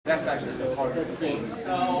That's actually the hardest thing.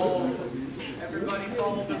 So, everybody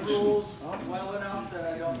followed the rules well enough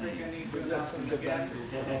that I don't think I need to announce them again.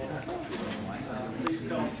 Please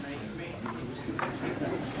don't make me.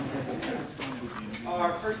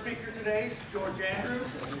 Our first speaker today is George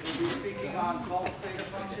Andrews. He'll be speaking on false theta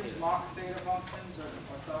functions, mock theta functions, or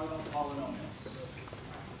orthogonal polynomials.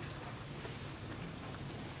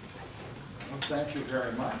 Well, thank you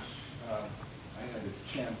very much. I had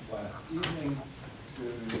a chance last evening to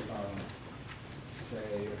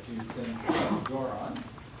say a few things about Doron.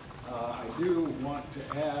 I do want to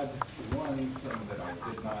add one thing that I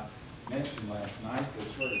did not mention last night that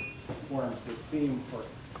sort of forms the theme for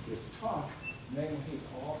this talk. Namely, he's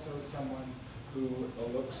also someone who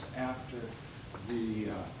looks after the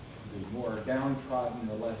more downtrodden,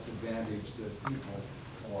 the less advantaged people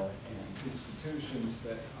and institutions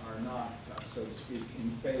that are not, so to speak, in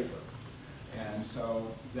favor. And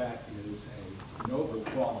so that is a noble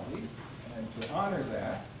quality. And to honor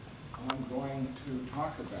that, I'm going to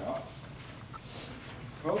talk about,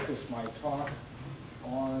 focus my talk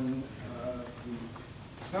on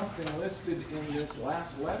something listed in this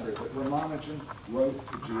last letter that Ramanujan wrote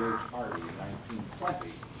to G.H. Hardy in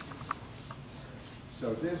 1920.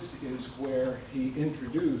 So this is where he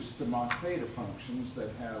introduced the mock theta functions that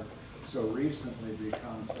have so recently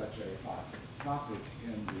become such a hot topic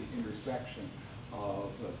in the intersection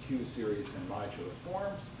of Q series and modular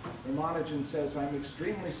forms. Ramanujan says, I'm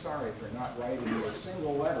extremely sorry for not writing you a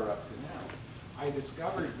single letter up to now. I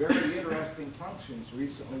discovered very interesting functions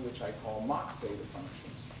recently which I call mock theta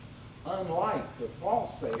functions. Unlike the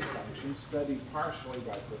false theta functions studied partially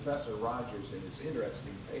by Professor Rogers in his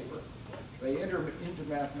interesting paper, they enter into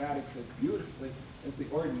mathematics as beautifully as the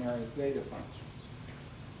ordinary theta functions.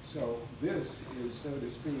 So this is, so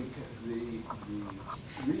to speak, the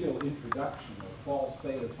real introduction of false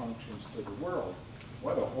theta functions to the world.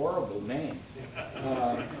 What a horrible name.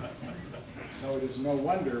 So it is no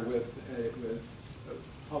wonder with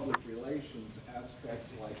public relations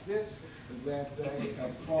aspects like this that they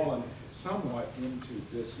have fallen somewhat into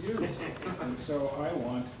disuse. And so I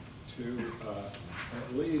want to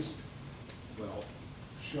at least, well,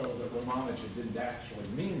 show that Ramanujan didn't actually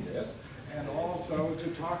mean this, and also to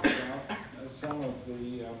talk about some of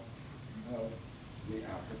the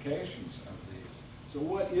applications of these. So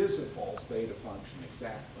what is a false theta function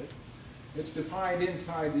exactly? It's defined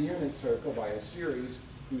inside the unit circle by a series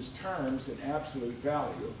whose terms in absolute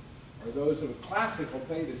value are those of a classical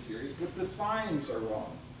theta series, but the signs are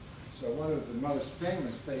wrong. So one of the most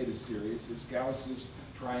famous theta series is Gauss's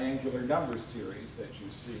triangular number series that you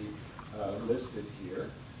see listed here.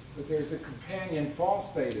 But there's a companion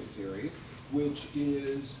false theta series, which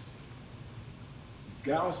is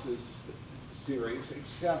Gauss's series,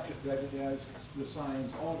 except that it has the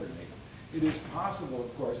signs alternating. It is possible,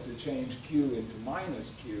 of course, to change q into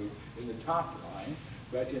minus q in the top line,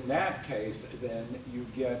 but in that case, then you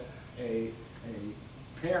get a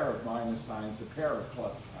pair of minus signs, a pair of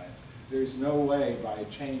plus signs. There's no way by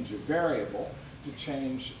change of variable to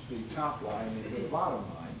change the top line into the bottom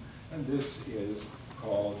line, and this is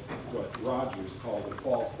called what Rogers called a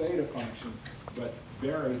false theta function, but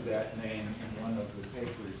buried that name in one of the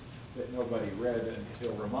papers that nobody read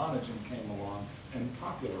until Ramanujan came along and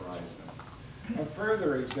popularized them. A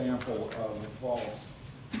further example of a false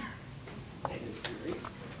theta series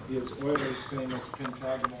is Euler's famous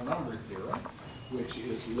pentagonal number theorem, which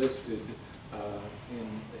is listed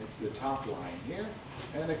in the top line here.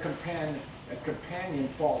 And a companion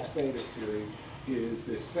false theta series is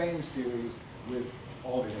the same series with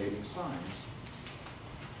alternating signs.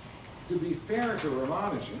 To be fair to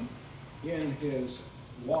Ramanujan, in his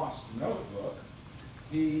lost notebook,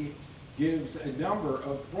 he gives a number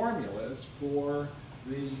of formulas for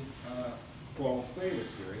the false theta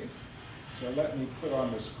series. So let me put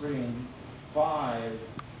on the screen 5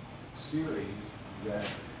 series that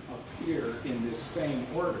appear in this same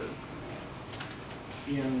order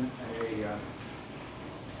in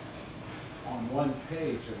on one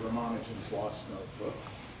page of Ramanujan's lost notebook.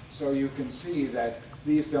 So you can see that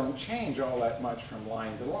these don't change all that much from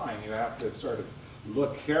line to line. You have to sort of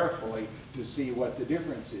look carefully to see what the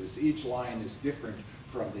difference is. Each line is different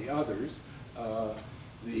from the others.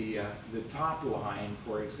 The top line,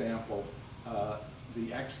 for example,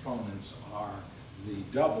 the exponents are the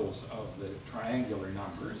doubles of the triangular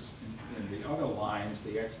numbers. In the other lines,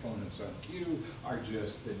 the exponents on Q are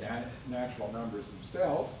just the natural numbers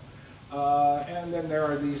themselves. And then there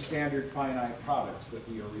are these standard finite products that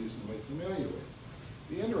we are reasonably familiar with.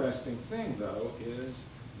 The interesting thing, though, is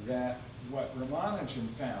that what Ramanujan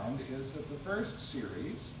found is that the first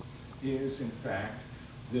series is, in fact,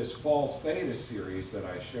 this false theta series that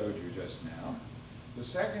I showed you just now. The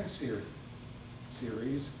second series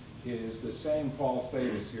is the same false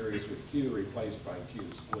theta series with q replaced by q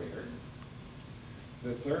squared.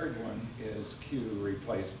 The third one is q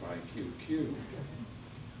replaced by q cubed.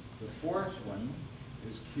 The fourth one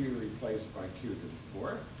is q replaced by q to the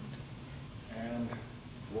fourth. And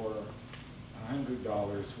for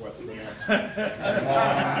 $100, what's the next one?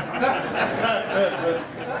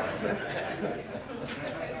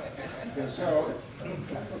 And so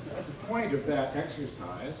the point of that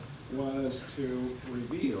exercise was to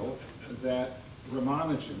reveal that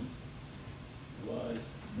Ramanujan was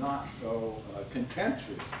not so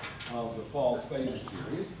contemptuous of the false theta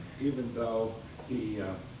series, even though he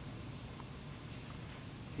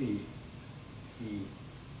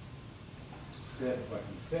said what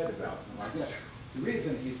he said about them. I guess the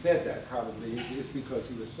reason he said that probably is because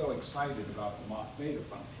he was so excited about the Mach theta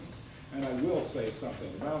functions. And I will say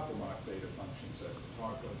something about the Mach theta functions as the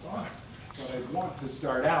talk goes on. But I want to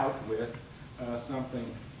start out with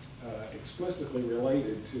something explicitly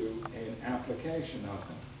related to an application of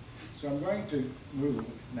them. So I'm going to move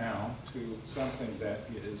now to something that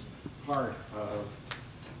is part of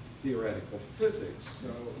theoretical physics. So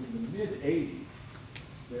in the mid-'80s,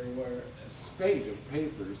 there were a spate of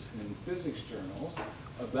papers in physics journals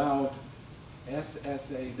about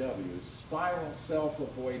SSAWs, spiral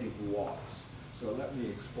self-avoiding walks. So let me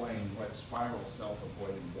explain what spiral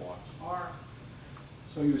self-avoiding walks are.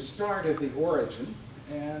 So you start at the origin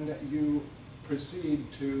and you proceed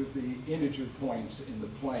to the integer points in the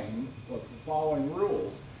plane with the following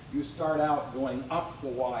rules. You start out going up the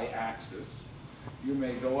y-axis. You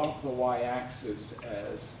may go up the y-axis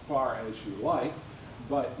as far as you like,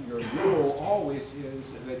 but your rule always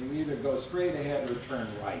is that you either go straight ahead or turn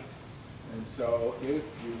right. And so if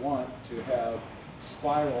you want to have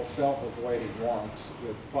spiral self-avoiding walks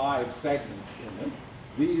with 5 segments in them,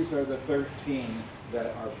 these are the 13 that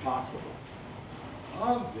are possible.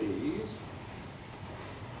 Of these,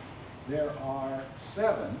 there are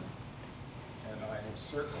 7, and I have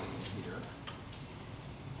circled them here,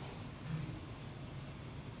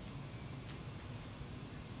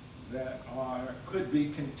 that could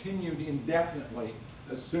be continued indefinitely,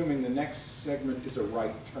 assuming the next segment is a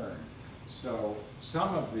right turn. So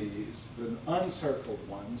some of these, the uncircled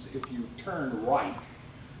ones, if you turn right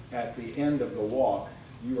at the end of the walk,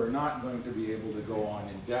 you are not going to be able to go on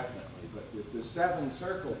indefinitely. But with the 7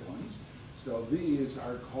 circled ones, so these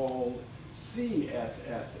are called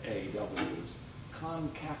CSSAWs,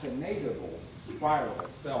 concatenatable spiral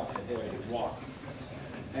self-avoiding walks.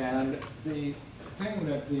 And the thing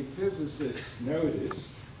that the physicists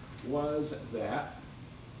noticed was that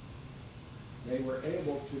they were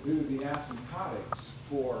able to do the asymptotics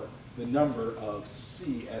for the number of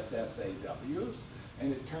CSSAWs,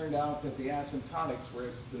 and it turned out that the asymptotics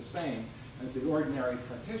were the same as the ordinary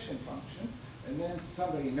partition function. And then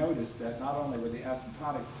somebody noticed that not only were the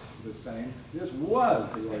asymptotics the same, this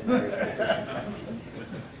was the ordinary partition function.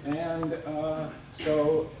 And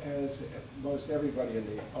so, as most everybody in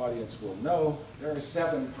the audience will know, there are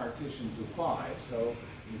 7 partitions of 5. So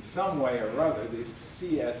in some way or other, these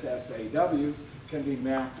CSSAWs can be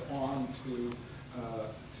mapped onto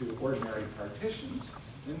to ordinary partitions.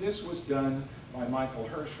 And this was done by Michael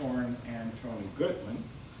Hirschhorn and Tony Gutman.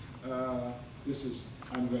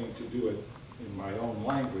 I'm going to do it in my own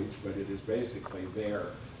language, but it is basically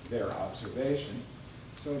their observation.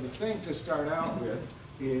 So the thing to start out with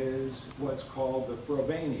is what's called the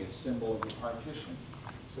Frobenius symbol of the partition.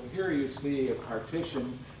 So here you see a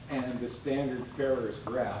partition and the standard Ferrer's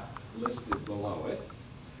graph listed below it.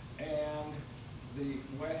 And the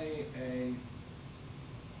way a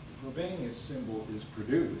Frobenius symbol is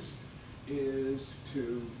produced is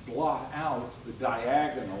to blot out the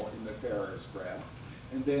diagonal in the Ferrer's graph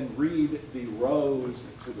and then read the rows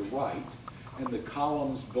to the right and the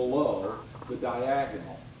columns below the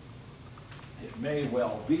diagonal. It may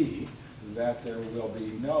well be that there will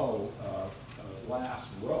be no last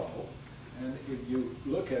row, and if you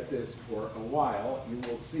look at this for a while, you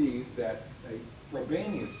will see that a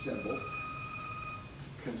Frobenius symbol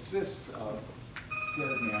consists of,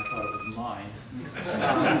 scared me, I thought it was mine.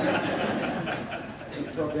 The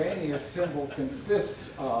Frobenius symbol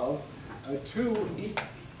consists of 2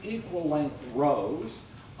 equal length rows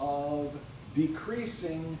of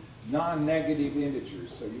decreasing non-negative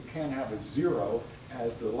integers. So you can have a 0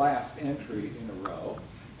 as the last entry in a row,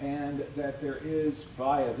 and that there is,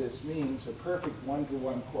 via this means, a perfect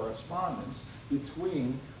one-to-one correspondence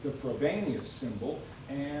between the Frobenius symbol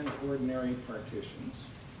and ordinary partitions.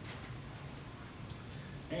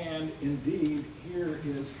 And indeed, here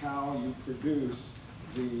is how you produce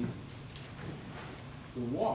the walk